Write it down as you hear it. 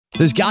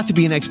There's got to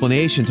be an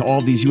explanation to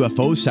all these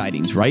UFO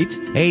sightings, right?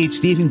 Hey, it's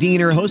Stephen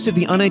Diener, host of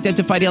the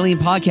Unidentified Alien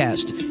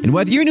Podcast. And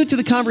whether you're new to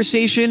the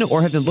conversation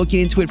or have been looking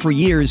into it for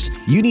years,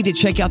 you need to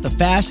check out the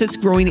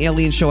fastest growing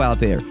alien show out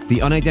there,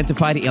 the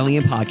Unidentified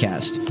Alien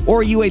Podcast,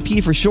 or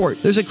UAP for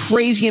short. There's a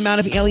crazy amount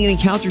of alien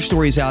encounter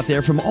stories out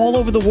there from all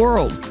over the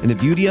world. And the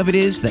beauty of it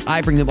is that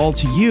I bring them all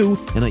to you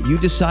and let you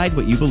decide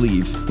what you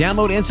believe.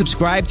 Download and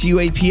subscribe to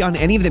UAP on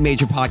any of the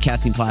major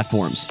podcasting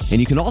platforms. And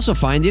you can also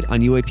find it on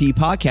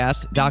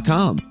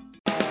UAPpodcast.com.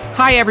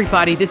 Hi,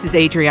 everybody. This is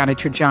Adriana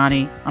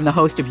Trajani. I'm the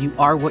host of You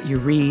Are What You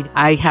Read.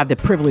 I have the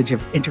privilege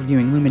of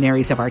interviewing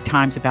luminaries of our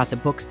times about the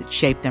books that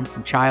shaped them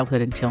from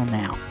childhood until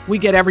now. We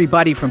get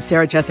everybody from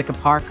Sarah Jessica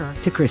Parker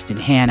to Kristen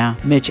Hanna,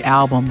 Mitch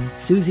Albom,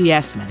 Susie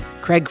Essman,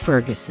 Craig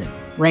Ferguson,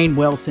 Rainn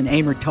Wilson,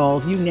 Amor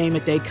Tolls, you name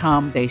it, they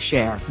come, they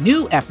share.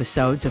 New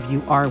episodes of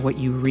You Are What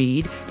You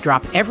Read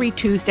drop every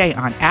Tuesday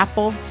on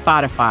Apple,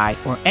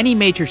 Spotify, or any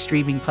major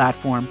streaming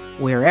platform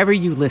wherever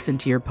you listen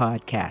to your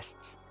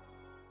podcasts.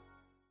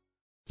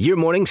 Your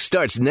morning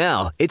starts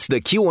now. It's the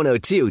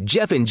Q102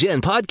 Jeff and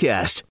Jen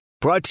podcast,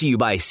 brought to you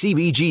by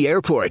CBG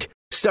Airport.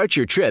 Start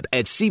your trip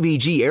at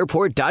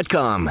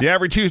CBGAirport.com. Yeah,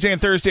 every Tuesday and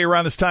Thursday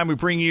around this time, we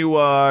bring you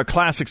a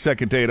classic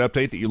second date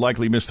update that you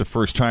likely missed the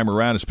first time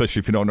around,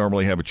 especially if you don't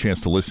normally have a chance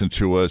to listen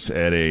to us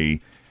at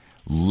a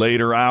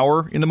later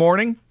hour in the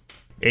morning.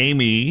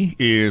 Amy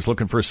is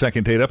looking for a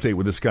second date update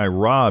with this guy,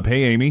 Rob.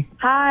 Hey, Amy.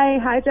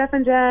 Hi, Jeff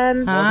and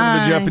Jen.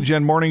 Welcome to the Jeff and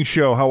Jen Morning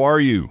Show. How are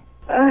you?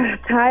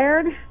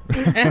 Tired?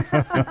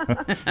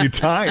 You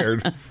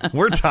tired?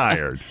 We're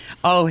tired.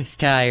 Always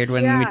tired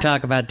when we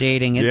talk about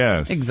dating.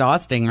 It's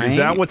exhausting, right? Is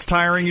that what's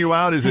tiring you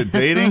out? Is it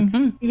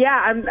dating?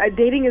 Yeah,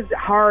 dating is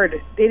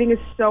hard. Dating is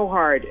so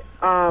hard.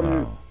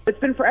 It's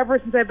been forever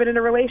since I've been in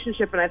a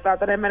relationship, and I thought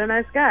that I met a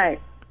nice guy.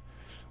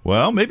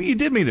 Well, maybe you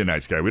did meet a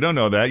nice guy. We don't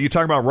know that. You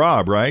talking about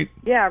Rob, right?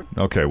 Yeah.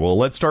 Okay, well,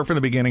 let's start from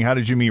the beginning. How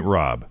did you meet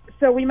Rob?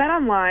 So we met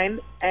online,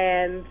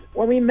 and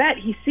when we met,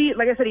 he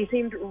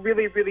seemed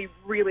really, really,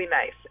 really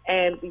nice.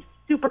 And we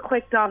super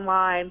clicked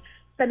online,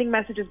 sending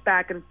messages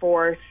back and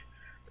forth.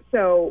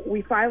 So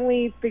we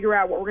finally figure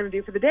out what we're going to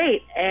do for the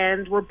date.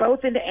 And we're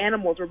both into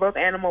animals. We're both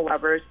animal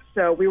lovers.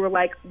 So we were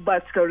like,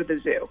 let's go to the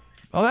zoo.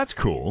 Oh, that's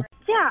cool.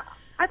 Yeah,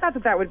 I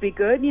thought that would be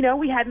good. You know,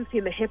 we hadn't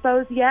seen the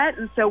hippos yet,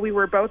 and so we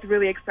were both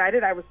really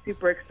excited. I was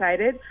super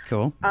excited.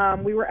 Cool.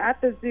 We were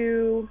at the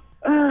zoo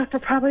for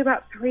probably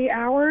about 3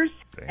 hours.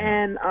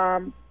 Damn.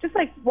 And just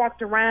like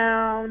walked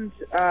around.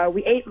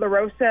 We ate La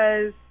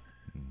Rosas,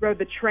 rode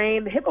the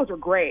train. The hippos were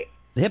great.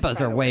 The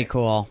hippos are way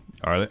cool.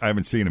 I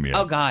haven't seen them yet.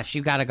 Oh, gosh,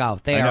 you got to go.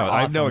 They are awesome.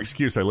 I have no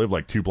excuse. I live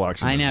like 2 blocks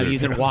from the zoo. I know. You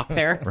can walk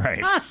there.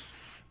 Right.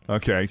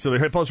 Okay, so the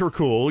hippos were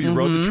cool. You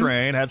rode the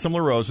train, had some La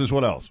Rosas.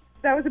 What else?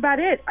 That was about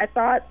it. I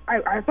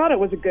thought it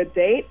was a good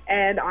date,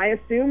 and I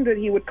assumed that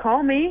he would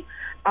call me.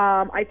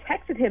 I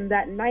texted him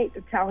that night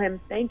to tell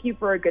him, thank you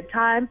for a good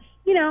time.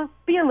 You know,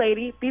 be a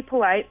lady, be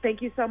polite.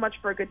 Thank you so much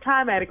for a good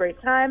time. I had a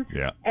great time.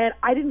 Yeah. And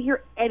I didn't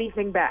hear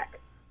anything back.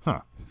 Huh.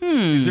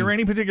 Is there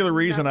any particular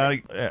reason?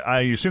 I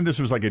assume this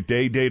was like a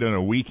day date on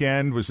a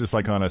weekend. Was this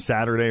like on a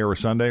Saturday or a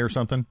Sunday or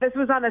something? This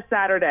was on a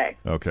Saturday.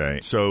 Okay.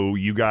 So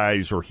you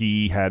guys or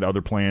he had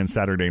other plans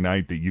Saturday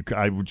night that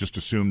I would just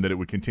assume that it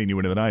would continue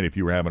into the night if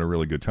you were having a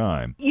really good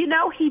time. You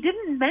know, he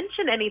didn't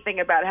mention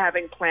anything about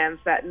having plans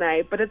that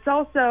night, but it's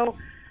also,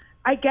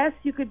 I guess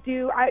you could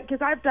do,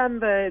 because I've done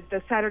the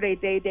Saturday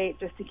day date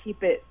just to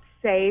keep it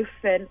safe,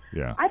 and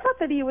I thought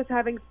that he was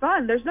having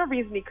fun. There's no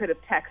reason he could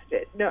have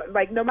texted.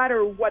 No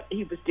matter what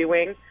he was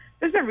doing,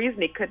 there's no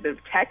reason he couldn't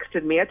have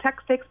texted me. A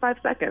text takes 5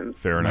 seconds.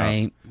 Fair enough.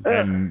 Right.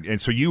 And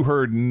so you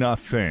heard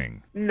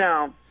nothing.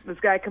 No. This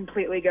guy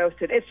completely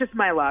ghosted. It's just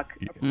my luck.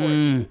 Of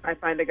course, I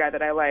find a guy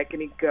that I like,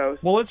 and he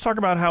ghosts. Well, let's talk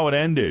about how it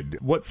ended.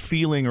 What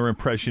feeling or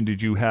impression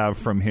did you have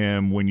from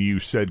him when you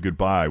said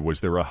goodbye?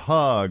 Was there a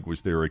hug?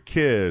 Was there a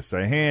kiss?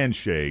 A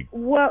handshake?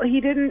 Well, he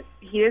didn't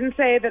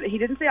say that. He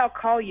didn't say I'll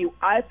call you.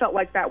 I felt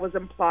like that was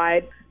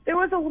implied. There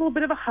was a little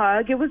bit of a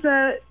hug. It was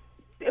a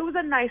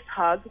nice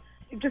hug,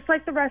 just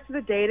like the rest of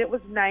the date. It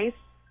was nice.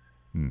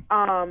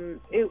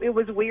 It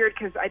was weird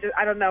because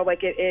I don't know,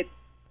 like it.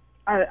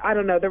 I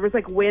don't know. There was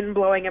like wind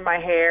blowing in my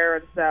hair,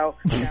 and so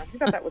I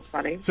thought that was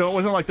funny. So it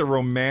wasn't like the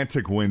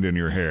romantic wind in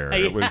your hair.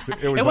 It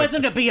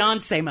wasn't a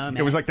Beyonce moment.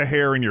 It was like the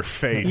hair in your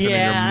face and in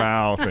your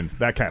mouth and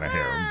that kind of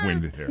hair,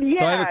 wind hair. Yeah,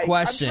 so I have a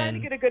question. I'm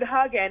trying to get a good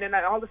hug in, and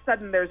all of a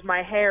sudden there's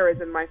my hair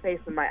is in my face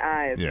and my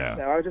eyes. Yeah.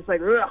 So I was just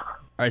like, ugh. All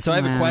right, so I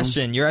have a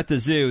question. You're at the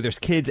zoo. There's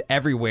kids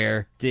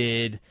everywhere.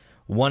 Did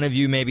one of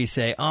you maybe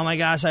say, oh, my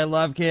gosh, I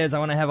love kids. I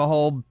want to have a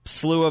whole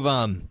slew of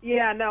them?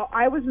 Yeah, no,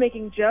 I was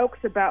making jokes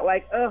about,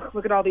 like, ugh,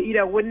 look at all the,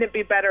 wouldn't it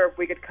be better if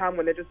we could come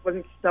when there just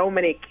wasn't so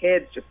many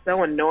kids, just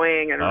so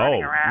annoying and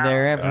running around?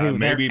 They're everywhere.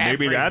 Maybe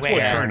that's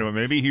what turned him.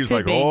 Maybe he was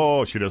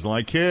oh, she doesn't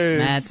like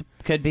kids.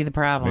 That could be the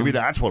problem. Maybe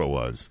that's what it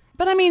was.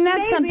 But, I mean,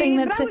 that's something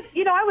that's... I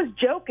was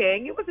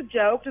joking. It was a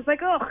joke. Just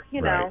like, ugh,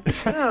 look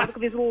at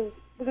these little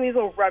Look at these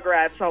little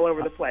rugrats all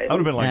over the place. I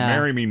would have been like,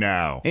 marry me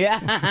now.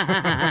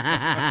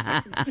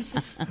 Yeah.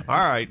 All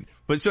right.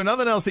 But so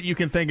nothing else that you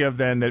can think of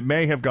then that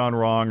may have gone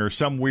wrong or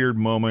some weird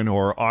moment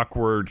or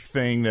awkward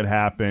thing that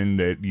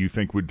happened that you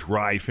think would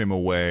drive him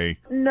away?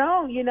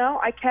 No,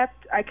 I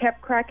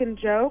kept cracking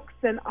jokes,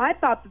 and I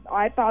thought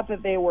that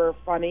they were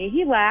funny.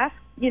 He laughed.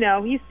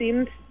 He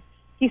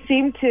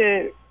seemed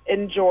to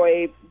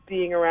enjoy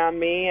being around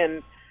me,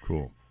 and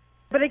cool.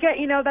 But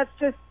again,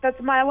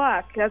 that's my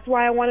luck. That's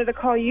why I wanted to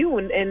call you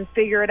and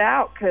figure it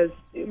out, because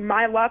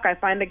my luck, I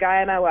find a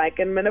guy and I like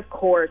him, and of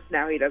course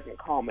now he doesn't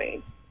call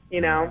me.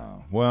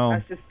 Well,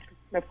 that's just,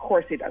 of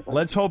course he doesn't.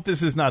 Let's hope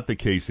this is not the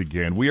case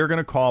again. We are going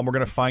to call him. We're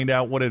going to find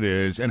out what it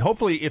is, and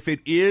hopefully, if it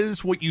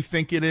is what you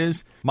think it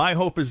is, my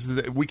hope is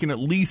that we can at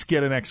least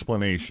get an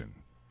explanation.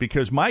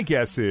 Because my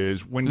guess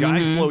is when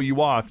guys blow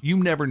you off, you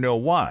never know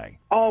why.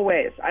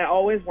 Always. I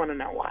always want to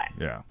know why.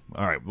 Yeah.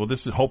 All right. Well,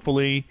 this is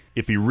hopefully,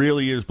 if he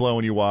really is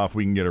blowing you off,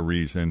 we can get a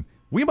reason.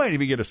 We might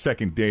even get a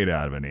second date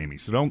out of it, Amy.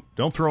 So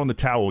don't throw in the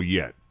towel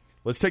yet.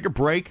 Let's take a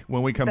break.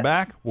 When we come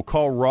back, we'll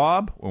call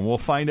Rob and we'll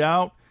find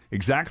out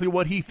exactly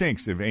what he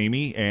thinks of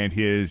Amy and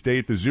his day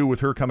at the zoo with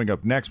her coming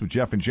up next with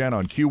Jeff and Jen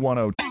on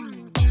Q102.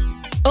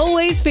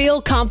 Always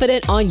feel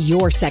confident on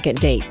your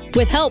second date.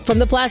 With help from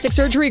the Plastic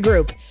Surgery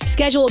Group.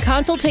 Schedule a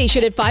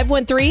consultation at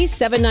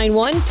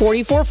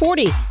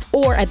 513-791-4440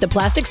 or at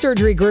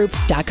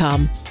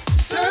theplasticsurgerygroup.com.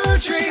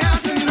 Surgery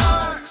has an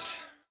art.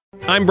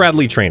 I'm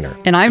Bradley Trainer.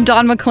 And I'm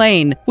Don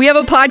McClain. We have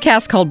a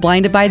podcast called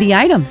Blinded by the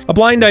Item. A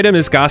blind item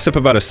is gossip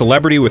about a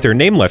celebrity with their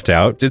name left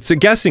out. It's a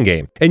guessing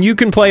game, and you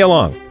can play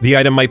along. The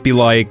item might be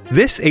like,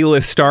 this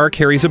A-list star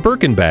carries a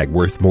Birkin bag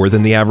worth more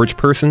than the average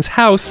person's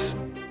house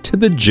to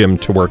the gym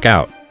to work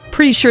out.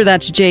 Pretty sure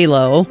that's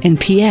J-Lo. And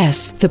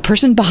P.S. the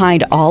person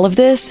behind all of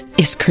this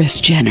is Kris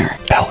Jenner,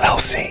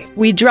 LLC.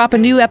 We drop a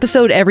new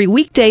episode every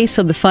weekday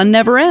so the fun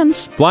never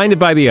ends. Blinded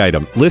by the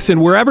Item. Listen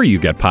wherever you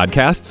get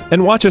podcasts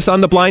and watch us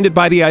on the Blinded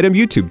by the Item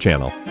YouTube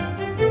channel.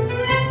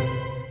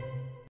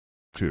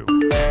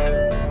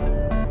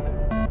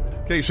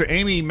 Okay, so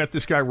Amy met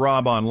this guy,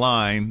 Rob,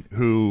 online,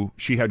 who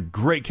she had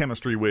great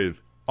chemistry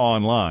with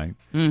online.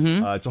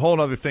 It's a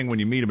whole other thing when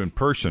you meet him in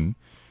person.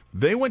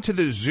 They went to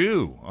the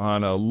zoo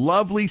on a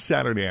lovely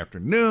Saturday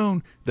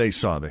afternoon. They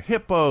saw the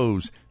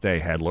hippos. They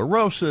had La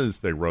Rosas.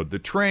 They rode the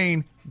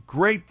train.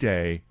 Great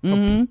day.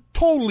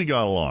 Totally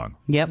got along.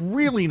 Yep.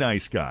 Really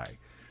nice guy.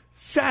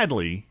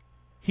 Sadly,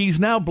 he's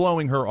now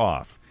blowing her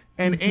off.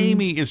 And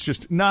Amy is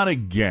just not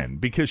again,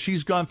 because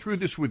she's gone through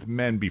this with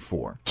men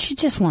before. She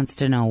just wants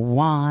to know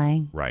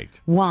why. Right.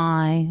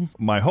 Why?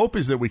 My hope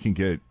is that we can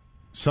get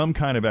some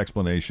kind of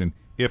explanation,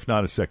 if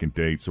not a second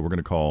date. So we're going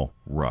to call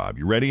Rob.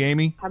 You ready,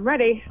 Amy? I'm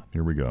ready.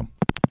 Here we go.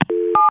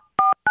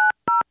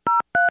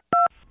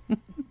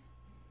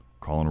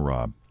 Calling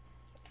Rob.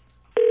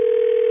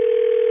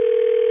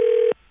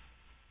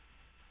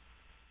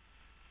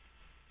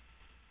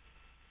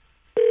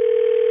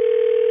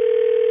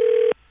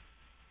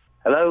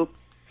 Hello?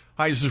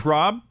 Hi, this is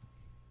Rob.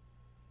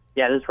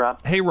 Yeah, this is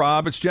Rob. Hey,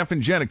 Rob. It's Jeff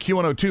and Jen at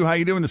Q102. How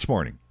you doing this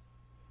morning?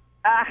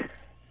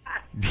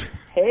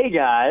 Hey,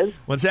 guys.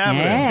 What's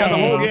happening? Hey. Got the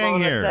whole gang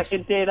here.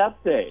 Second date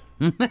update.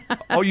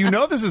 Oh, you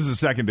know this is a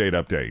second date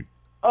update.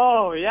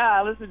 Oh, yeah.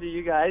 I listen to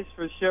you guys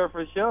for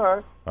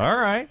sure. All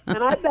right.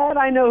 And I bet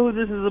I know who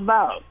this is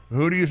about.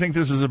 Who do you think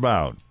this is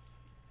about?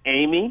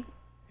 Amy.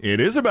 It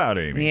is about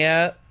Amy.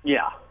 Yeah.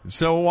 Yeah.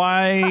 So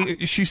why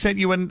she sent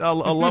you a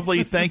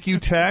lovely thank you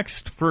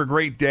text for a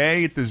great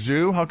day at the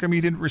zoo? How come you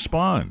didn't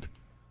respond?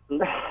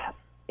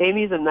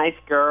 Amy's a nice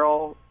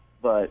girl,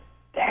 but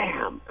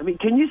damn. I mean,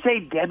 can you say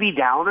Debbie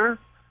Downer?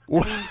 I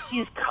mean,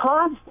 she's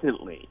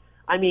constantly.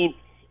 I mean,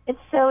 it's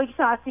so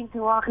exhausting to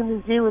walk in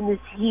the zoo in this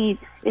heat.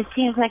 It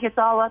seems like it's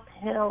all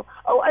uphill.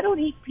 Oh, I don't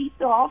eat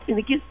pizza often.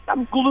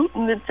 I'm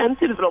gluten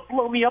insensitive. It'll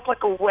blow me up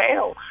like a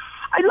whale.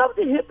 I love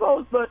the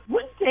hippos, but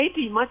wouldn't they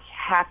be much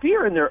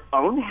happier in their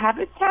own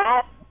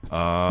habitat? We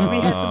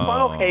had some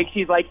funnel cake.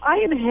 She's like, I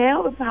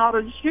inhale the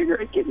powdered sugar.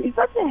 It gives me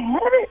such a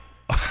headache.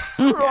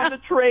 We're on the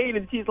train,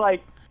 and she's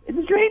like,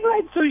 the train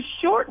ride's so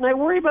short, and I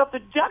worry about the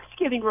ducks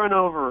getting run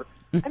over.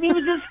 I mean, it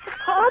was just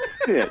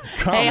constant.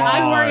 Hey,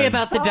 I worry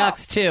about the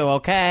ducks, too,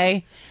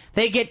 okay?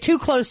 They get too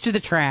close to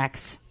the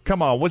tracks.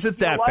 Come on, was it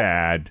that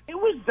bad? It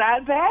was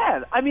that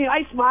bad. I mean,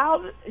 I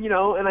smiled,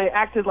 and I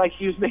acted like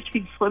she was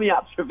making funny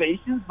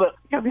observations, but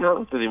I gotta be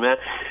honest with you, man.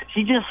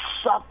 She just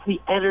sucked the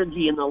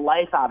energy and the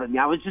life out of me.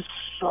 I was just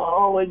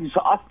so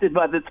exhausted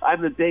by the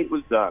time the date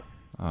was done.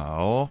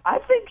 Oh. I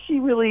think she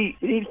really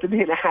needs to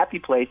be in a happy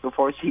place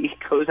before she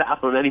goes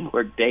out on any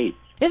more dates.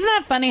 Isn't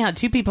that funny how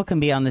two people can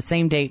be on the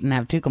same date and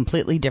have two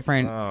completely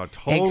different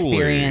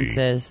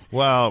experiences?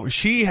 Well,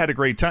 she had a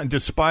great time,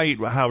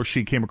 despite how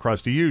she came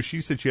across to you.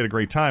 She said she had a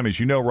great time. As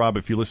you know, Rob,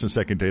 if you listen to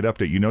Second Date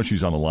Update, you know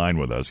she's on the line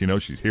with us. You know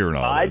she's hearing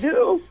all this. I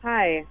do.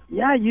 Hi.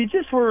 Yeah, you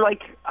just were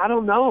like, I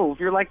don't know if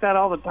you're like that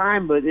all the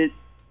time, but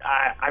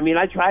I mean,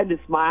 I tried to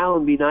smile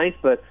and be nice,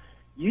 but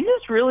you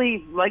just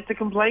really like to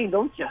complain,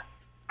 don't you?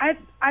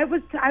 I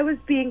was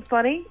being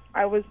funny.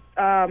 I was,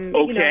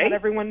 okay. not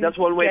everyone. That's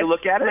one way to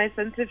look at it. My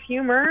sense of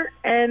humor,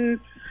 and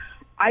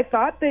I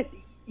thought that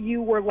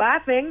you were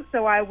laughing,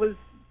 so I was,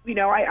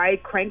 I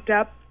cranked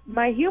up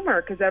my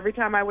humor because every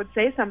time I would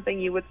say something,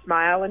 you would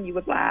smile and you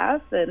would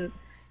laugh, and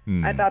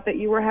I thought that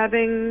you were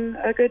having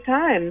a good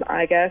time.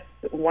 I guess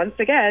once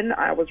again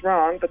I was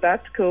wrong, but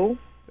that's cool.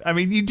 I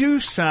mean, you do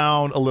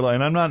sound a little,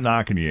 and I'm not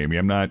knocking you, Amy.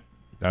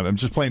 I'm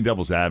just playing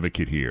devil's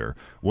advocate here.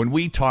 When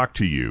we talked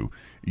to you,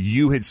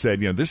 you had said,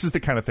 this is the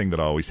kind of thing that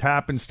always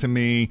happens to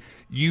me.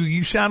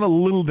 You sound a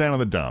little down in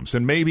the dumps,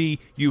 and maybe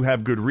you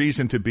have good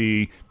reason to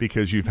be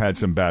because you've had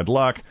some bad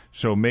luck.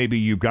 So maybe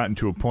you've gotten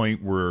to a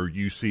point where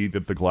you see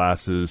that the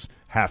glass is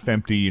half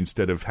empty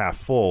instead of half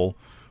full.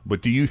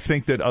 But do you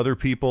think that other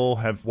people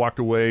have walked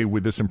away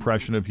with this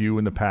impression of you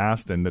in the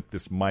past and that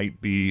this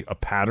might be a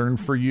pattern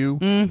for you?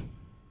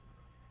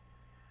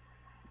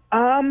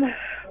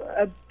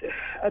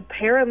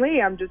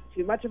 Apparently, I'm just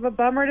too much of a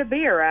bummer to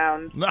be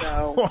around.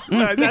 So.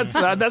 No, that's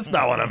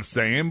not what I'm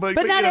saying. But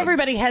not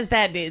everybody has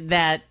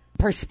that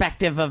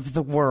perspective of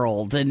the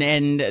world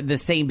and the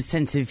same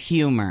sense of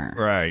humor.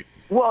 Right.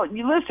 Well,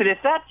 you listen. If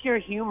that's your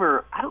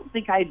humor, I don't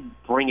think I'd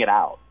bring it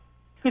out.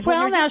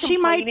 Well, now she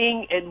might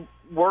and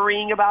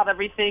worrying about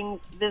everything.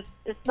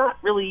 It's not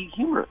really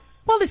humorous.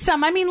 Well, to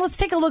some, let's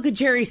take a look at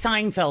Jerry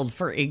Seinfeld,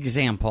 for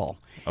example.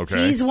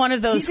 Okay. He's one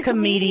of those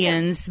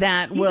comedians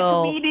that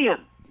will. He's a comedian.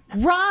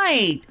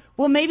 Right.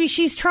 Well, maybe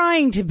she's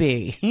trying to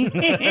be.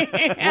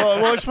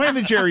 well, explain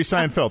the Jerry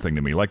Seinfeld thing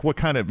to me. Like, what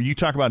kind of, you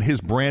talk about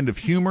his brand of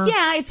humor?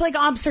 Yeah, it's like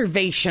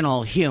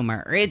observational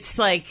humor. It's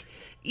like,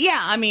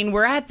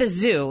 we're at the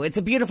zoo. It's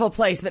a beautiful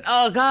place, but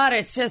oh, God,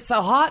 it's just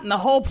so hot and the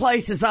whole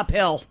place is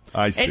uphill.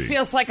 I see. It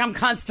feels like I'm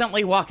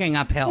constantly walking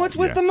uphill. What's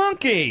with the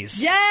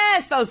monkeys?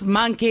 Yes, those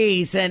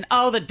monkeys. And,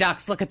 the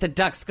ducks. Look at the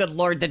ducks. Good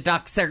Lord, the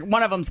ducks.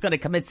 One of them's going to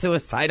commit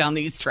suicide on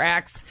these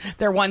tracks.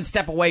 They're one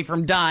step away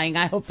from dying.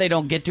 I hope they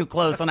don't get too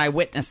close and I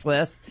witness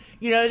this.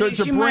 So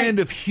it's a brand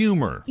of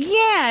humor.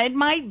 Yeah, it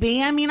might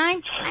be.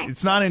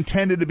 It's not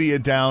intended to be a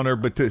downer,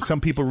 but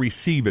some people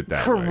receive it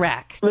that way.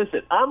 Correct.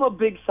 Listen, I'm a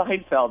big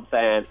Seinfeld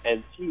fan,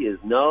 and she is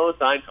no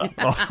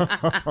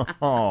Seinfeld.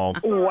 Oh.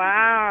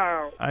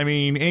 Wow.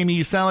 Amy,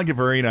 you sound like a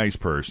very nice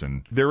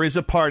person. There is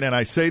a part, and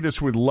I say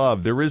this with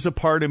love, there is a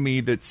part of me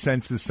that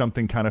senses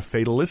something kind of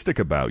fatalistic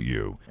about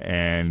you.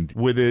 And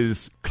with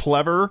as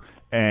clever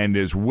and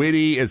as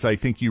witty as I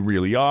think you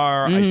really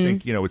are, I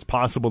think, it's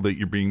possible that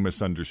you're being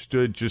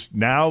misunderstood. Just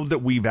now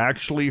that we've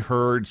actually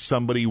heard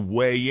somebody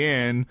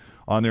weigh in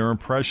on their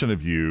impression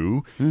of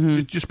you,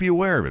 just be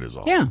aware of it is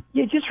all. Yeah.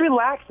 Yeah, just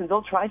relax and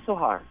don't try so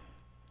hard.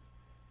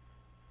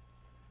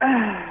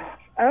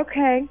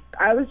 Okay.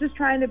 I was just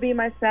trying to be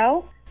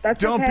myself.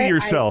 Don't be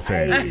yourself,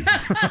 Amy.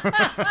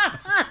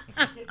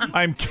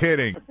 I'm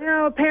kidding.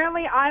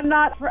 Apparently I'm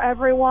not for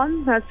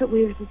everyone. That's what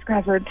we've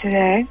discovered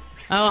today.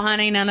 Oh,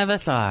 honey, none of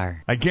us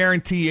are. I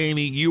guarantee,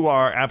 Amy, you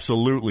are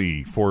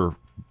absolutely for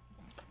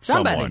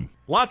someone.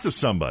 Lots of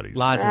somebodies.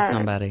 Lots of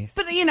somebodies.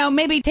 But,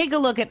 maybe take a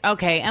look at,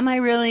 okay, am I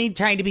really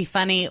trying to be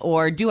funny,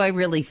 or do I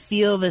really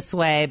feel this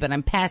way, but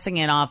I'm passing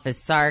it off as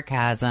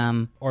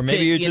sarcasm? Or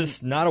maybe you're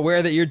just not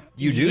aware that you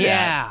do that.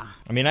 Yeah.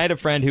 I had a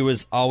friend who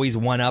was always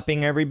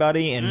one-upping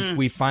everybody, and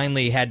we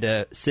finally had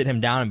to sit him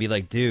down and be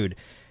like, dude,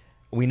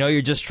 we know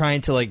you're just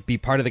trying to, be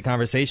part of the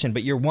conversation,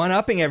 but you're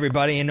one-upping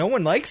everybody, and no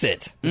one likes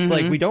it. It's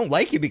like, we don't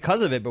like you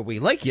because of it, but we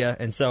like you.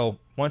 And so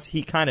once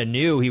he kind of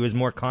knew, he was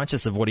more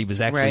conscious of what he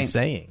was actually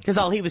saying. Because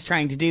all he was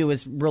trying to do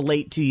was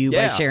relate to you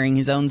by sharing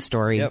his own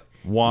story. Yep.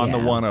 The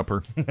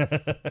one-upper.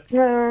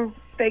 Well,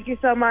 thank you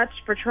so much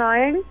for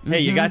trying. Hey,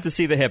 you got to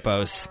see the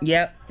hippos.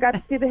 Yep. Got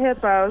to see the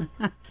hippos.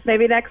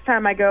 Maybe next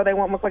time I go, they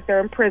won't look like they're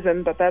in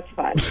prison, but that's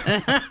fine.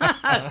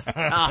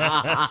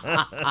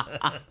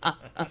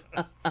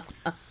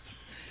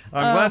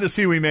 I'm glad to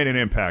see we made an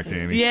impact,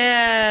 Amy.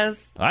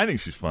 Yes. I think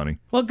she's funny.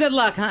 Well, good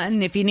luck,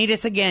 hun. If you need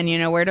us again, you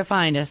know where to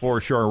find us.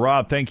 For sure.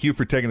 Rob, thank you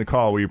for taking the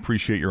call. We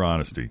appreciate your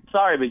honesty.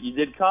 Sorry, but you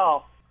did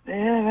call.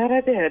 Yeah, that I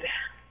did.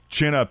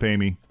 Chin up,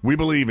 Amy. We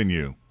believe in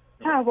you.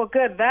 Oh, well,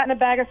 good. That and a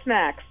bag of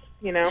snacks,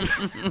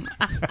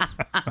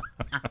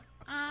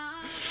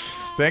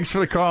 Thanks for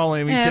the call,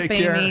 Amy. Yeah, take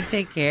care. Amy,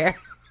 take care.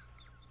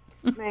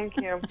 Thank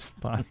you.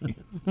 Bye.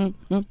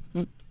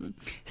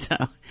 So,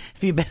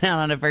 if you've been out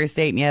on a first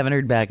date and you haven't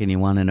heard back and you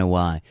want to know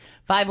why,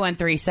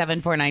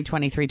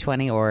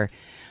 513-749-2320 or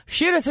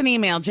shoot us an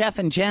email, Jeff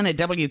and Jen at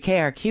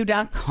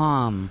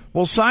WKRQ.com.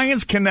 Well,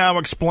 science can now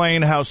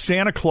explain how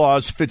Santa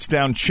Claus fits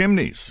down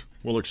chimneys.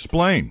 We'll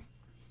explain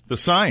the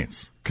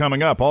science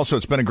coming up. Also,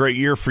 it's been a great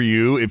year for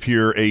you if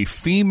you're a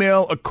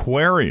female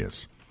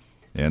Aquarius.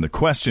 And the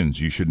questions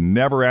you should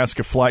never ask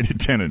a flight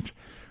attendant.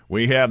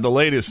 We have the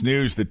latest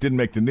news that didn't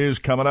make the news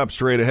coming up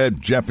straight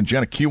ahead. Jeff and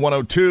Jen at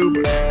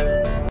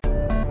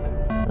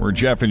Q102. We're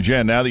Jeff and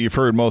Jen. Now that you've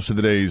heard most of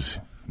the day's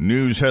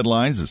news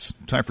headlines, it's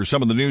time for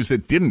some of the news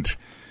that didn't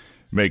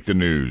make the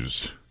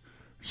news.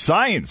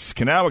 Science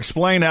can now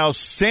explain how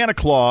Santa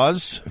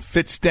Claus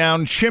fits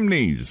down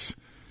chimneys.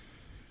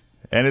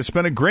 And it's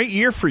been a great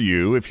year for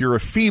you if you're a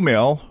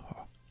female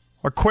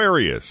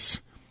Aquarius.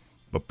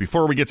 But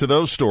before we get to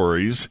those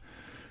stories,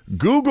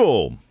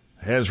 Google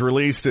has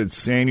released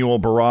its annual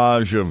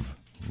barrage of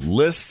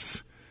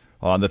lists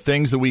on the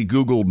things that we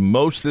Googled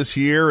most this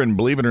year. And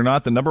believe it or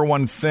not, the number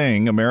one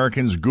thing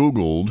Americans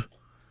Googled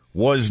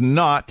was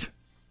not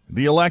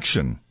the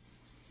election.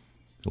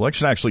 The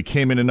election actually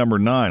came in at number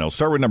 9. I'll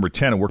start with number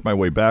 10 and work my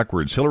way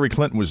backwards. Hillary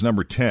Clinton was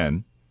number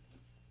 10.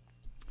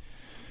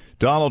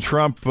 Donald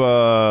Trump,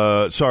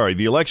 the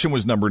election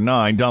was number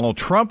 9. Donald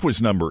Trump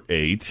was number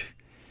 8.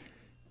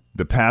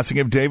 The passing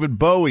of David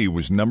Bowie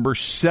was number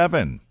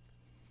 7,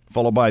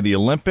 followed by the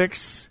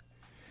Olympics.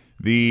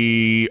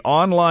 The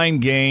online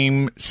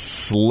game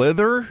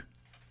Slither?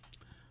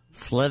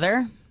 Slither.io.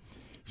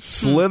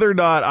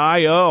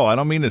 I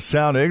don't mean to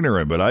sound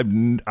ignorant, but I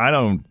don't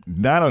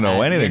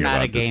know anything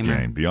about this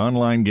game. The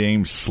online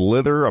game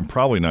Slither. I'm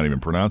probably not even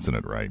pronouncing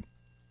it right.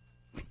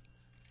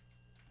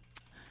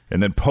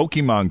 And then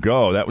Pokemon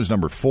Go. That was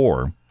number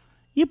 4.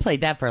 You played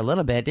that for a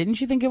little bit.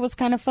 Didn't you think it was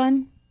kind of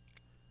fun?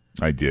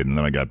 I did, and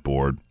then I got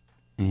bored.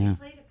 Yeah.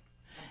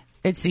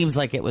 It seems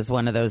like it was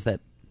one of those that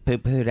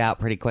poo-pooed out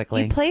pretty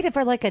quickly. You played it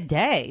for like a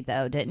day,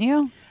 though, didn't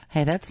you?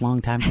 Hey, that's a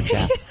long time for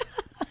Jeff.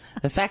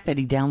 The fact that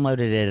he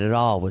downloaded it at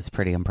all was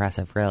pretty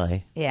impressive,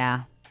 really.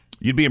 Yeah.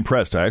 You'd be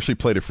impressed. I actually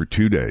played it for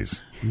 2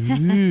 days.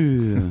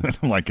 I'm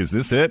like, is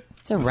this it?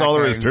 It's a That's all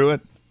there is to it?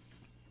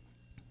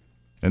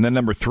 And then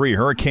number 3,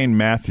 Hurricane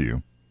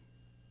Matthew.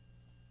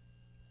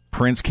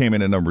 Prince came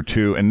in at number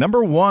 2. And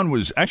number 1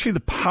 was actually the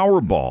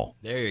Powerball.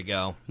 There you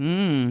go.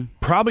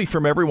 Probably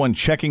from everyone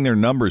checking their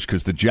numbers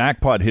because the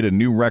jackpot hit a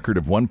new record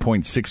of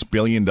 $1.6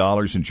 billion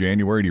in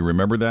January. Do you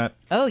remember that?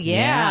 Oh,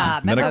 yeah.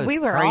 Remember, we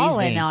were all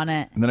in on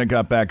it. And then it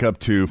got back up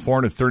to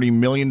 $430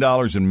 million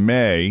in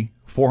May,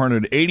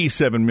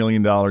 $487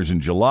 million in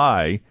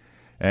July,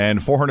 and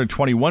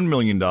 $421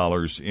 million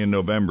in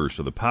November.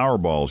 So the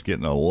Powerball is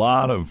getting a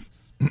lot of,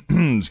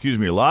 a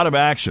lot of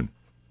action.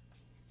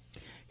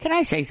 Can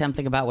I say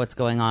something about what's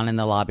going on in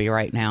the lobby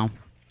right now?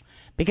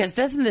 Because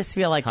doesn't this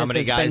feel like How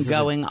many this guys has been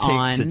going does it take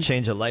on to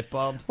change a light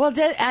bulb? Well,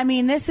 seems like it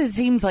has been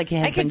going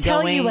on. I can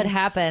tell you what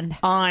happened.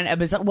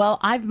 Well,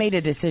 I've made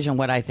a decision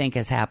what I think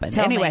has happened.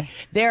 Tell anyway, me.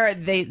 there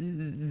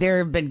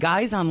have been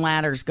guys on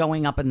ladders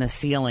going up in the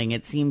ceiling,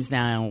 it seems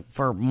now,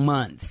 for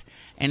months.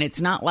 And it's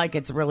not like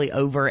it's really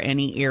over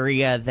any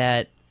area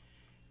that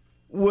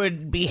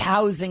would be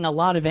housing a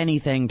lot of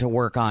anything to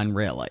work on,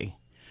 really.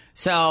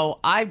 So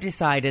I've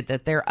decided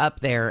that they're up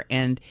there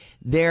and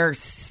they're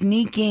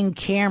sneaking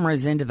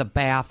cameras into the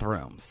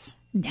bathrooms.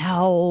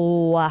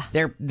 No,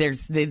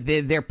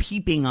 they're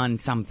peeping on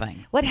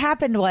something. What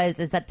happened was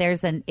that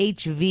there's an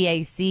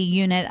HVAC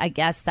unit, I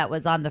guess, that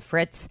was on the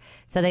fritz.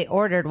 So they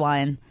ordered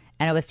one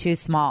and it was too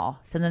small.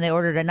 So then they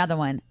ordered another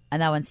one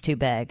and that one's too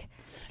big.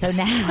 So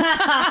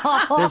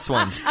now this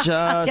one's just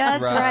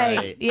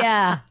right.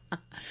 Yeah,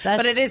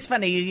 but it is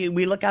funny.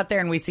 We look out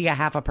there and we see a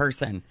half a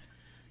person.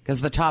 Because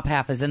the top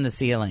half is in the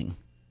ceiling.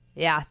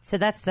 Yeah, so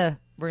that's the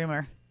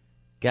rumor.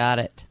 Got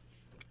it.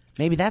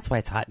 Maybe that's why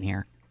it's hot in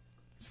here.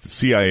 It's the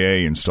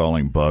CIA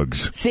installing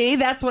bugs. See,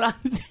 that's what I'm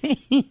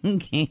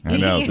thinking. I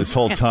know. This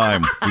whole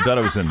time, we thought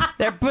it was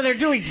They're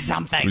doing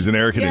something. It was an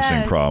air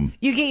conditioning problem.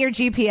 You get your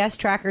GPS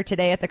tracker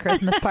today at the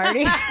Christmas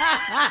party.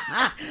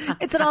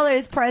 It's in all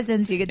those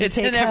presents you get to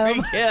take home.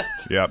 Every gift.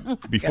 Yeah.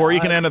 Before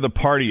you can enter the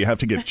party, you have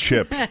to get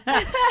chipped.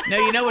 No,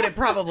 you know what it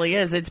probably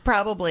is? It's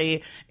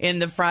probably in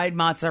the fried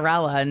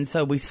mozzarella, and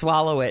so we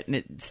swallow it, and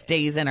it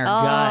stays in our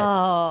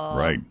gut.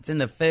 Right. It's in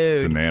the food.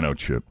 It's a nano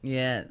chip.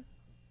 Yeah.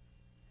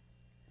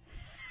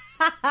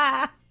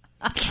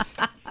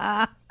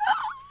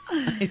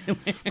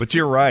 But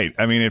you're right.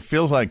 I mean, it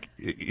feels like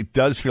it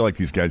does feel like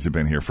these guys have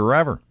been here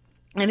forever.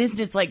 And isn't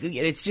it like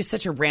it's just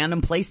such a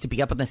random place to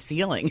be up on the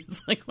ceiling?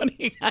 It's like, what are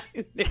you guys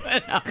doing?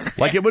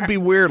 Like, it would be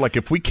weird. Like,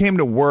 if we came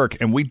to work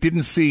and we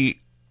didn't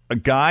see a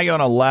guy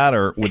on a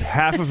ladder with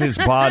half of his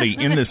body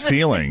in the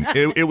ceiling,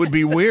 it would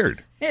be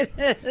weird.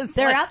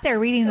 They're out there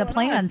reading the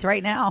plans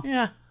right now.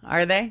 Yeah.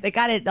 Are they? They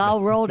got it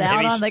all rolled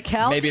out on the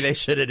couch. Maybe they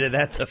should have did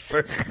that the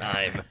first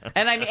time.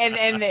 And I mean,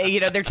 and you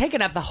know, they're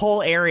taking up the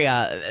whole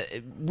area.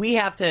 We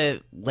have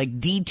to like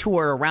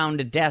detour around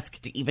a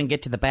desk to even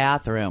get to the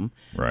bathroom,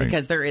 right?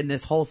 Because they're in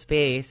this whole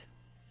space.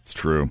 It's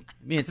true.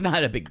 I mean, it's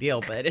not a big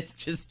deal, but it's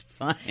just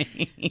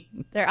funny.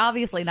 They're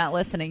obviously not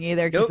listening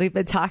either because we've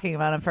been talking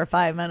about them for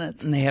 5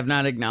 minutes. And they have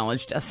not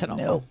acknowledged us at all.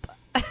 Nope.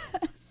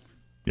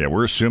 Yeah,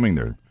 we're assuming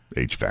they're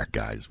HVAC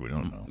guys. We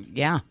don't know.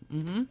 Yeah.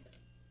 Mm-hmm.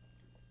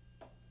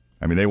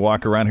 I mean, they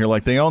walk around here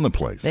like they own the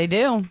place. They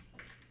do.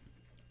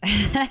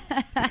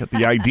 Got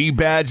the ID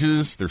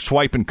badges. They're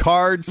swiping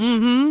cards.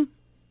 Mm-hmm.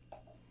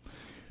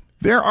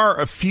 There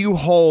are a few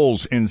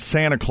holes in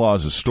Santa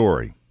Claus's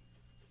story.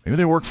 Maybe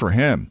they work for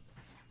him.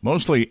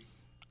 Mostly,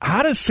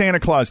 how does Santa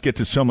Claus get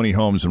to so many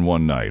homes in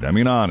one night? I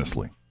mean,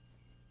 honestly.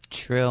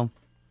 True.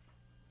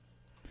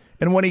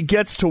 And when he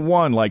gets to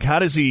one, like, how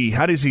does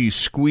he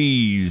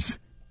squeeze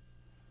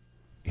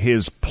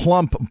his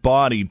plump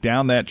body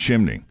down that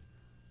chimney?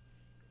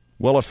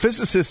 Well, a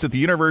physicist at the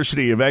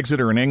University of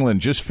Exeter in England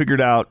just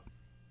figured out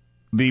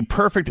the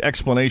perfect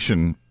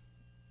explanation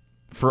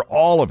for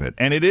all of it,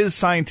 and it is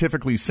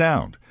scientifically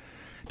sound.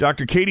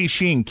 Dr. Katie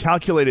Sheen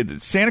calculated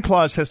that Santa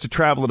Claus has to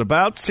travel at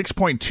about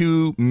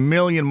 6.2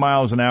 million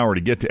miles an hour to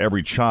get to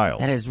every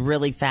child. That is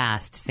really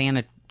fast.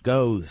 Santa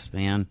goes,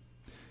 man.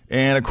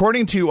 And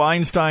according to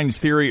Einstein's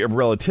theory of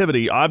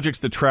relativity, objects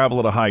that travel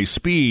at a high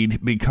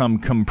speed become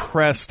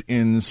compressed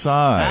in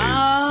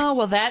size. Oh,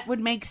 well, that would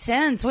make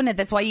sense, wouldn't it?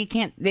 That's why you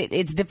can't,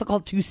 it's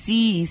difficult to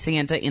see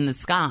Santa in the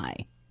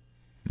sky.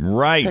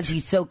 Right. Because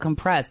he's so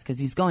compressed, because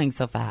he's going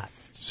so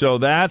fast. So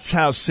that's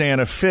how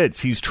Santa fits.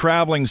 He's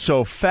traveling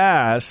so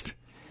fast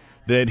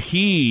that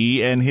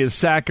he and his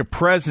sack of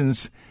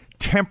presents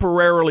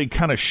temporarily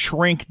kind of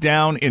shrink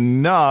down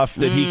enough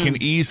that he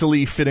can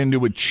easily fit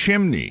into a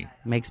chimney.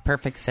 Makes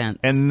perfect sense.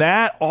 And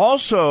that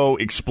also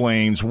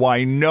explains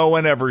why no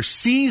one ever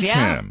sees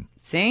him.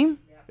 See?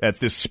 At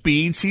the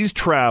speeds he's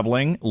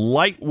traveling,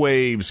 light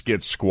waves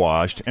get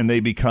squashed and they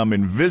become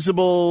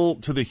invisible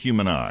to the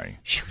human eye.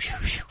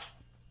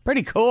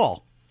 Pretty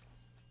cool.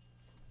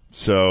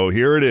 So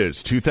here it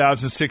is.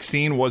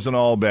 2016 wasn't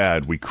all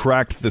bad. We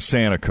cracked the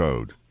Santa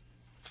code.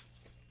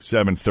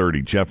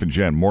 7:30, Jeff and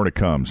Jen. More to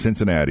come.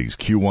 Cincinnati's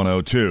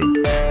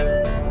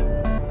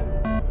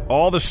Q102.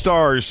 All the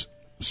stars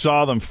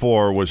saw them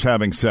for was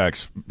having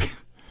sex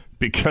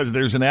because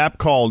there's an app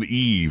called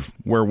Eve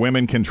where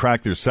women can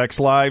track their sex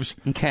lives.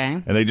 Okay.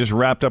 And they just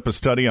wrapped up a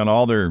study on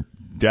all their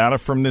data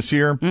from this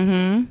year.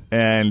 Mm-hmm.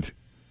 And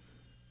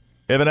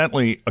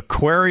evidently,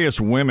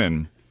 Aquarius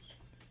women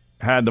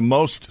had the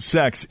most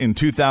sex in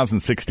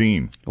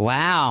 2016.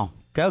 Wow.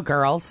 Go,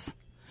 girls.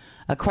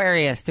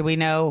 Aquarius, do we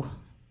know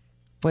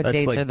what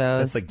dates are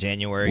those? That's like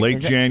January. Late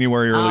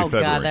January, early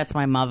February. Oh, God, that's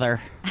my mother.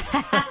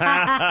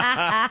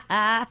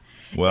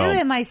 Well, Ooh,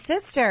 and my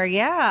sister,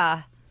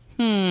 yeah.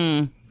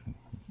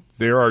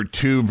 there are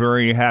two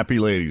very happy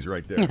ladies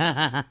right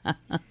there.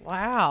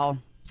 Wow.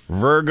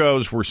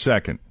 Virgos were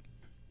second.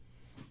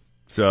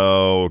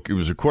 So it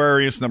was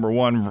Aquarius, number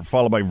one,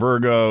 followed by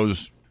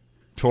Virgos,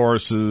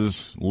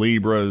 Tauruses,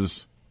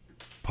 Libras,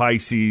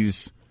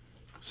 Pisces,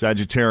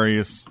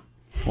 Sagittarius.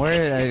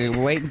 We're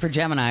waiting for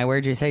Gemini.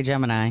 Where'd you say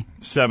Gemini?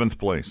 7th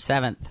place.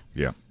 7th.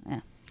 Yeah.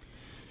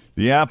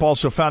 The app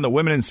also found that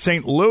women in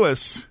St.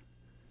 Louis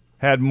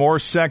had more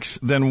sex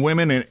than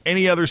women in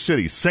any other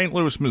city. St.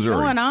 Louis, Missouri.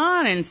 What's going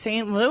on in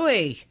St.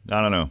 Louis?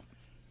 I don't know.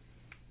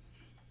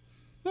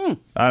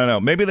 I don't know.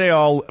 Maybe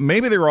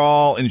they're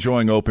all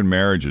enjoying open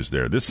marriages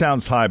there. This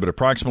sounds high, but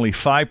approximately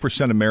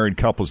 5% of married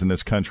couples in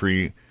this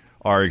country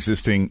are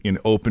existing in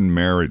open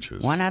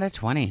marriages. 1 out of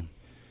 20.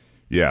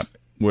 Yeah,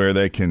 where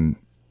they can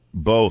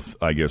both,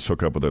 I guess,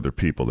 hook up with other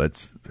people.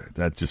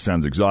 That just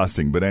sounds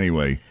exhausting. But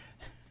anyway,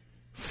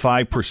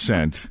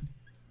 5%,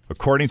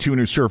 according to a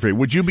new survey.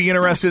 Would you be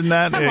interested in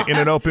that, in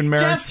an open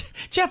marriage?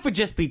 Jeff would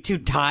just be too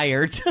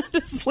tired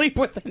to sleep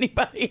with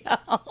anybody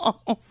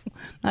else.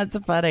 That's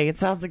funny. It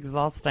sounds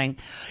exhausting.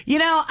 You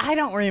know, I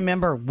don't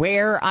remember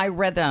where I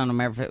read that. I don't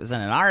remember if it was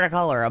in an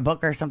article or a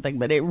book or something,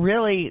 but it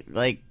really,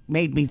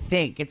 made me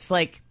think. It's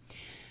like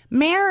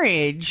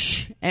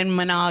marriage and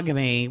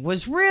monogamy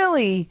was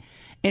really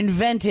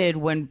invented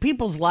when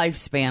people's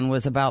lifespan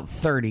was about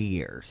 30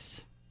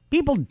 years.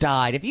 People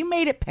died. If you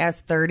made it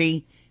past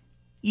 30,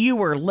 you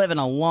were living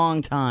a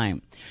long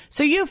time.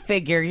 So you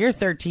figure you're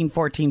 13,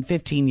 14,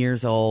 15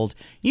 years old.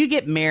 You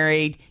get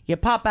married. You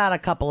pop out a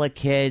couple of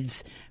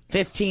kids.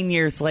 15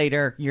 years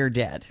later, you're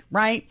dead,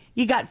 right?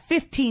 You got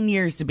 15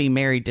 years to be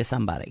married to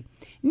somebody.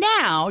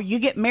 Now you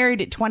get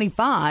married at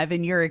 25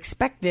 and you're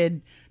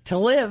expected to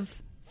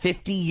live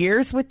 50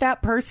 years with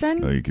that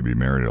person. Oh, you could be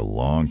married a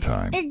long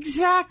time.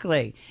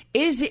 Exactly.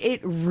 Is it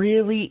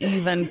really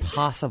even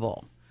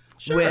possible?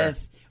 Sure.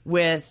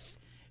 With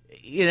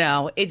you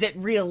know, is it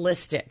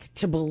realistic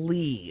to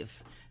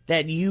believe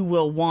that you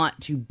will want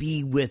to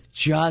be with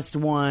just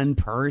one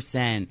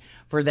person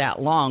for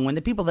that long when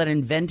the people that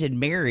invented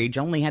marriage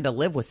only had to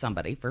live with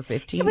somebody for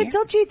 15 years? But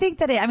don't you think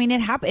that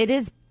it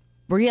is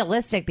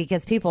realistic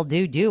because people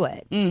do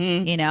it.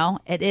 Mm-hmm. You know,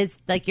 it is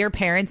like your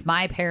parents,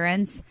 my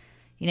parents.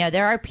 You know,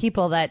 there are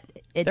people that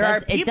it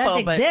does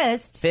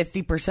exist.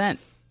 50%.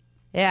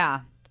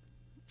 Yeah.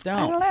 Don't.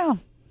 I don't know.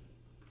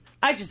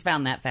 I just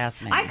found that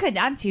fascinating.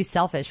 I'm too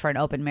selfish for an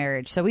open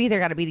marriage. So we either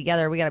got to be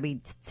together or we got to be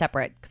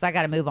separate because I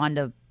got to move on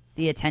to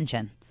the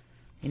attention.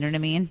 You know what I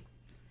mean?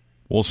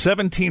 Well,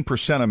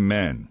 17% of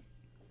men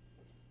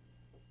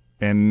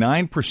and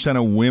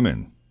 9% of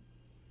women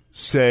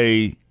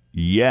say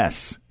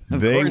yes.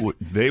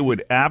 They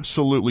would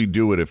absolutely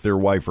do it if their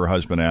wife or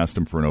husband asked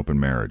them for an open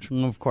marriage.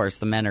 Of course,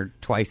 the men are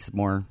twice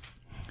more.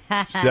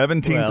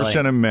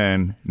 17% of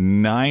men,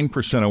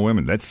 9% of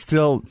women. That's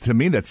still, to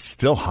me, that's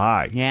still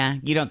high. Yeah,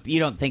 you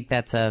don't think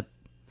that's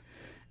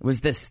was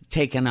this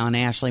taken on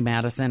Ashley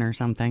Madison or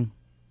something?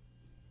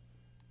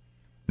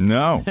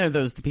 No. Are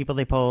those the people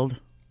they polled?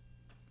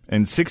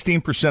 And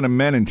 16% of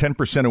men and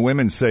 10% of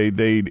women say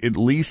they'd at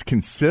least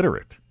consider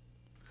it.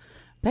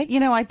 But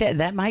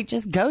that might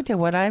just go to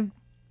what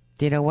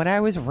I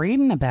was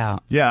reading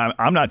about. Yeah,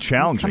 I'm not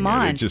challenging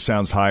it. It just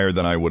sounds higher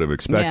than I would have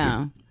expected.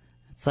 Yeah.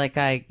 It's like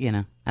I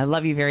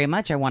love you very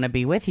much. I want to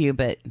be with you,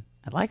 but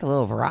I'd like a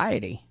little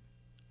variety.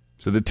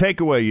 So the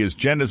takeaway is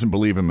Jen doesn't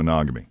believe in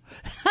monogamy.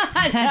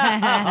 Oh,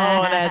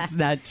 that's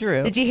not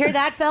true. Did you hear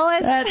that,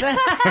 fellas?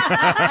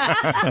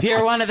 If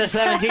you're one of the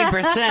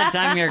 17%,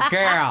 I'm your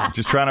girl.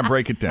 Just trying to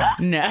break it down.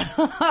 No.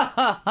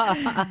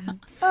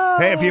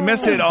 Hey, if you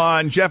missed it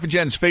on Jeff and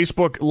Jen's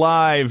Facebook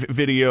Live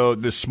video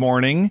this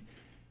morning,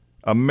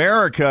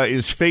 America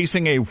is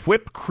facing a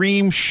whipped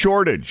cream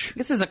shortage.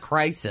 This is a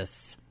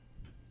crisis.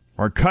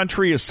 Our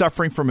country is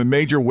suffering from a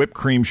major whipped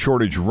cream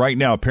shortage right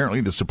now.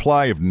 Apparently, the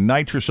supply of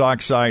nitrous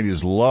oxide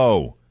is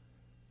low.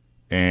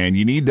 And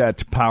you need that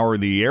to power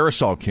the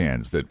aerosol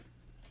cans that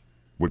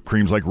whipped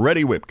creams like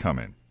Ready Whip come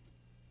in.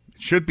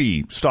 It should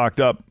be stocked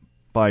up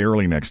by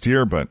early next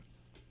year, but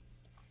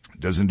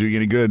it doesn't do you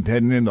any good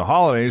heading into the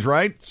holidays,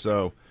 right?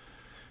 So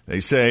they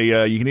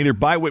say you can either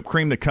buy whipped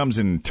cream that comes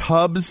in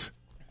tubs,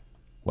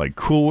 like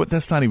Cool Whip.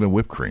 That's not even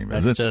whipped cream,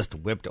 is it? That's just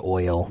whipped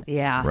oil.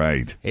 Yeah.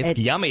 Right. It's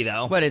yummy,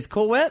 though. What is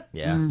Cool Whip?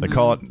 Yeah. They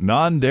call it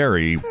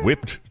non-dairy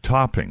whipped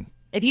topping.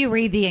 If you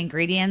read the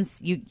ingredients,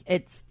 you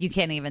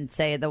can't even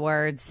say the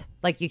words.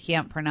 Like, you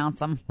can't pronounce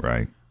them.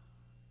 Right.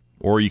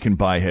 Or you can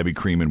buy heavy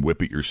cream and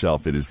whip it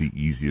yourself. It is the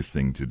easiest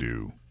thing to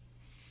do.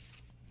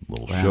 A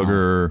little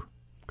sugar, a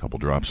couple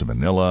drops of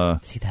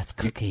vanilla. See, that's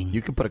cooking.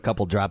 You could put a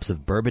couple drops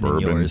of bourbon in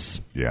yours,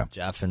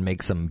 Jeff, and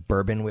make some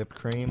bourbon whipped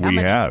cream. How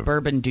much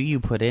bourbon do you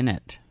put in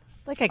it?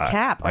 Like a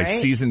cap, right? I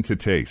season to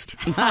taste.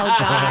 Oh,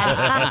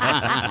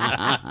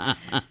 God.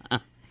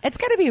 It's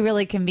going to be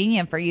really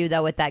convenient for you,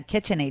 though, with that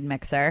KitchenAid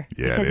mixer.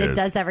 Yeah, because it it is.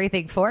 does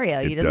everything for you.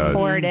 You just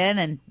pour it in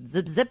and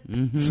zip, zip.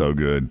 Mm-hmm. So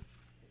good.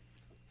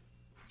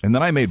 And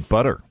then I made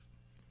butter.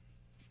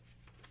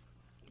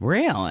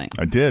 Really?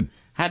 I did.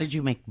 How did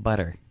you make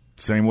butter?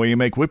 Same way you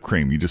make whipped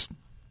cream. You just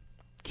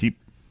keep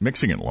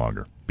mixing it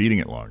longer, beating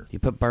it longer. You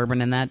put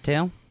bourbon in that,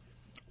 too?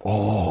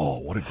 Oh,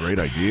 what a great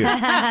idea.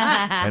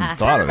 Hadn't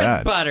thought of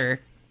that.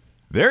 Butter.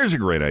 There's a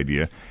great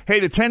idea. Hey,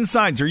 the 10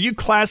 signs. Are you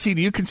classy?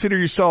 Do you consider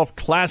yourself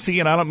classy?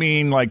 And I don't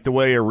mean like the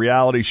way a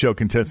reality show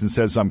contestant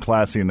says I'm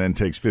classy and then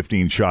takes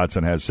 15 shots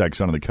and has sex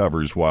under the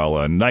covers while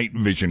a night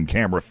vision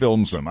camera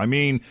films them. I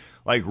mean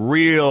like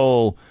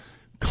real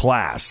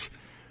class.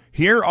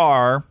 Here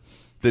are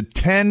the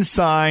 10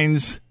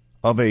 signs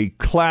of a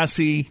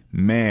classy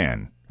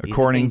man. These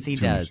according are things he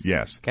to does.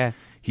 Yes. Okay.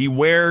 He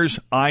wears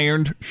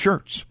ironed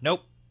shirts.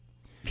 Nope.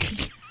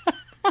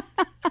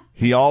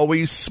 He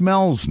always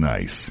smells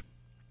nice.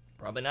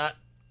 Probably not.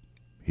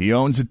 He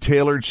owns a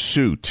tailored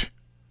suit.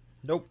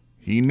 Nope.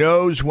 He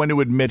knows when to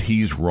admit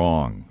he's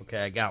wrong.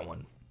 Okay, I got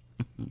one.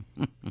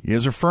 He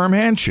has a firm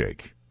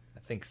handshake. I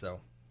think so.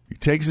 He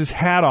takes his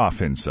hat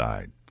off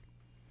inside.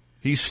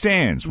 He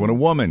stands when a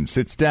woman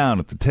sits down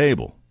at the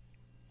table.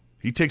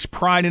 He takes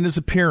pride in his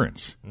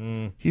appearance.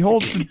 He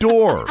holds the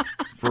door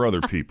for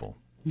other people.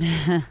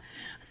 But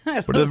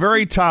at the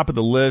very top of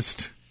the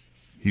list,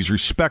 he's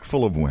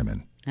respectful of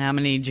women. How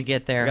many did you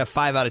get there? I got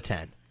 5 out of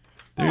 10.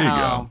 There you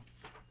go.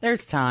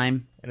 There's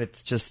time. And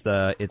it's just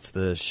the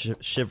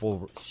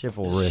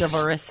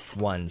chivalrous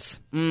ones.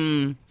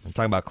 I'm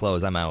talking about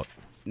clothes. I'm out.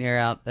 You're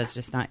out. That's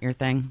just not your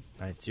thing.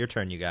 All right, it's your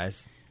turn, you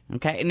guys.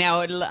 Okay.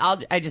 Now,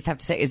 I just have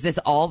to say, is this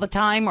all the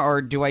time,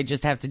 or do I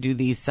just have to do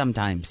these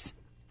sometimes?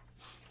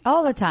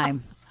 All the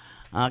time.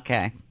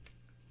 Okay.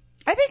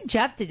 I think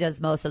Jeff does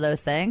most of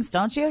those things,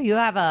 don't you? You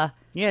have a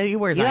he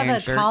wears you iron have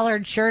a shirts.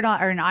 collared shirt on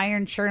or an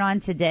iron shirt on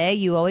today.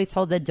 You always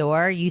hold the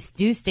door. You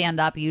do stand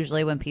up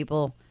usually when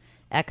people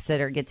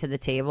exit or get to the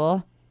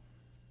table.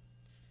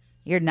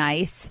 You're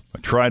nice. I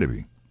try to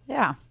be.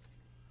 Yeah.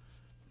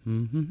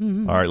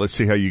 All right, let's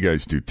see how you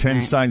guys do.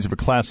 10 signs of a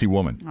classy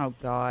woman. Oh,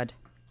 God.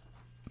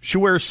 She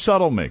wears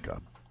subtle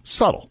makeup.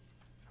 Subtle.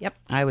 Yep.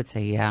 I would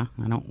say, yeah.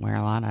 I don't wear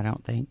a lot, I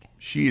don't think.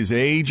 She is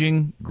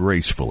aging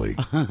gracefully.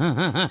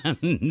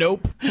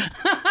 Nope.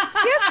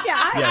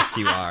 Yes,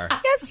 you are.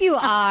 Yes, you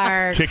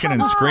are. Kicking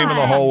and screaming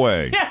the whole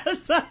way.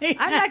 Yes,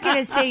 I'm not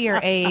going to say your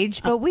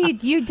age, but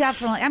you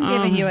definitely, I'm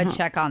giving you a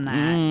check on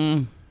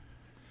that.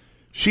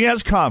 She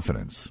has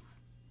confidence.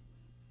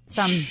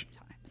 Sometimes.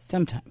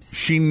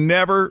 She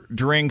never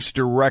drinks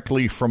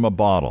directly from a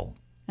bottle.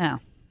 Oh,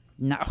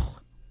 no.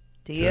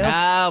 Do you?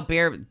 Oh,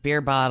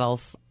 beer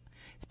bottles.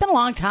 It's been a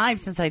long time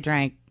since I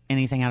drank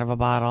anything out of a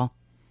bottle.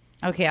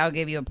 Okay, I'll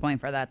give you a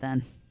point for that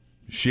then.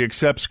 She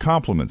accepts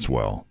compliments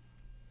well.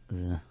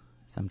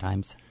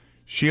 Sometimes.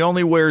 She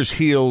only wears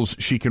heels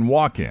she can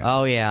walk in.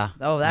 Oh, yeah.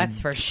 Oh, that's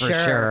for For sure.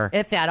 sure.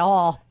 If at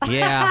all.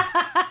 Yeah.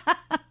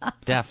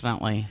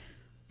 Definitely.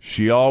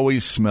 She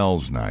always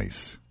smells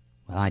nice.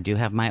 Well, I do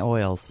have my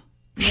oils.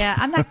 Yeah,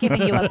 I'm not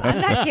giving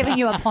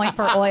you a point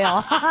for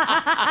oil.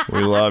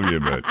 We love you,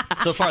 but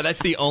So far,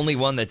 that's the only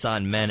one that's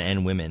on men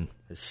and women.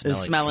 Is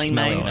smelling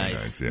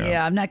nice.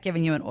 Yeah, I'm not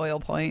giving you an oil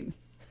point.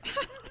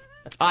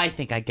 I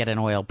think I get an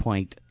oil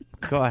point.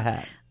 Go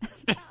ahead.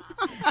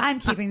 I'm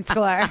keeping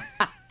score.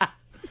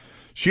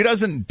 She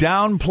doesn't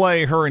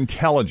downplay her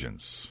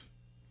intelligence.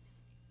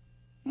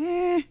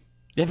 If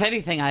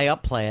anything, I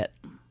upplay it.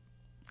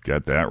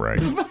 Got that right.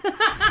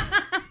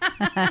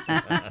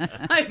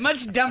 I'm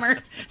much dumber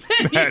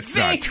than That's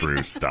you not think.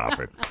 true. Stop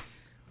it.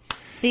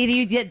 See,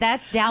 you get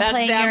that's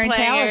downplaying your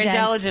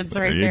intelligence.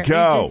 There right you there.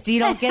 go. You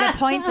don't get a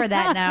point for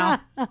that now.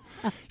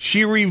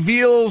 She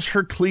reveals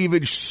her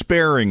cleavage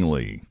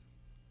sparingly.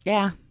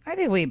 Yeah. I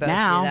think we both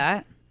Now. do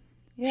that.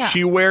 Yeah.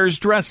 She wears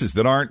dresses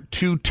that aren't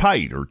too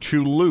tight or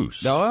too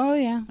loose. Oh,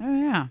 yeah. Oh,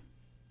 yeah.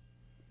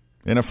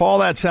 And if all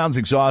that sounds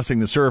exhausting,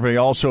 the survey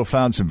also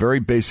found some very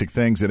basic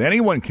things that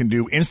anyone can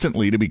do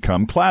instantly to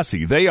become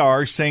classy. They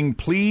are saying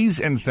please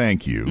and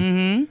thank you.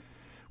 Mm-hmm.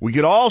 We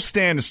could all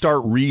stand to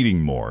start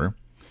reading more.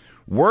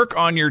 Work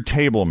on your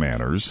table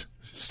manners.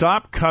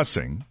 Stop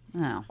cussing.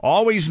 Oh.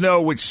 Always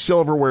know which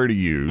silverware to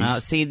use. Oh,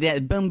 see,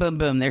 that, boom, boom,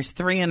 boom. There's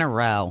 3 in a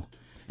row.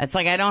 It's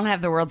like I don't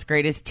have the world's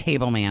greatest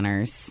table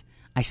manners.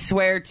 I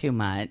swear too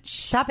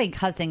much. Stopping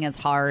cussing is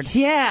hard.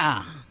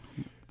 Yeah.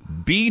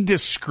 Be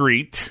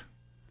discreet.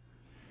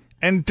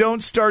 And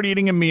don't start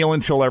eating a meal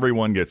until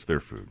everyone gets their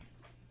food.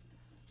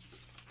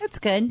 That's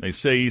good. They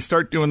say you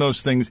start doing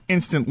those things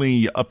instantly,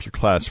 you up your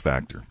class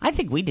factor. I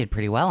think we did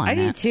pretty well on I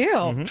that. do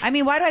too. I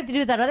mean, why do I have to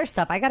do that other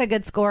stuff? I got a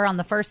good score on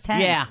the first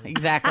 10. Yeah,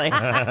 exactly.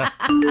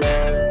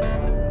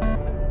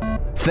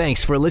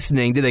 Thanks for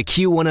listening to the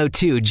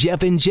Q102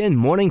 Jeff and Jen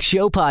Morning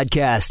Show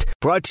podcast,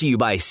 brought to you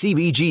by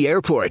CBG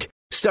Airport.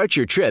 Start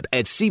your trip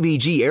at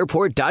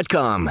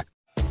CBGAirport.com.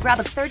 Grab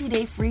a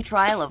 30-day free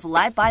trial of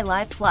Live by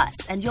Live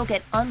Plus, and you'll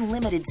get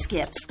unlimited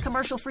skips,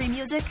 commercial-free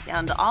music,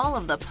 and all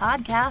of the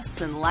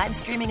podcasts and live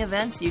streaming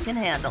events you can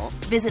handle.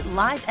 Visit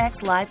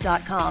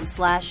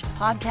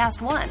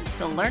livexlive.com/podcast1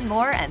 to learn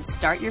more and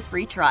start your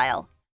free trial.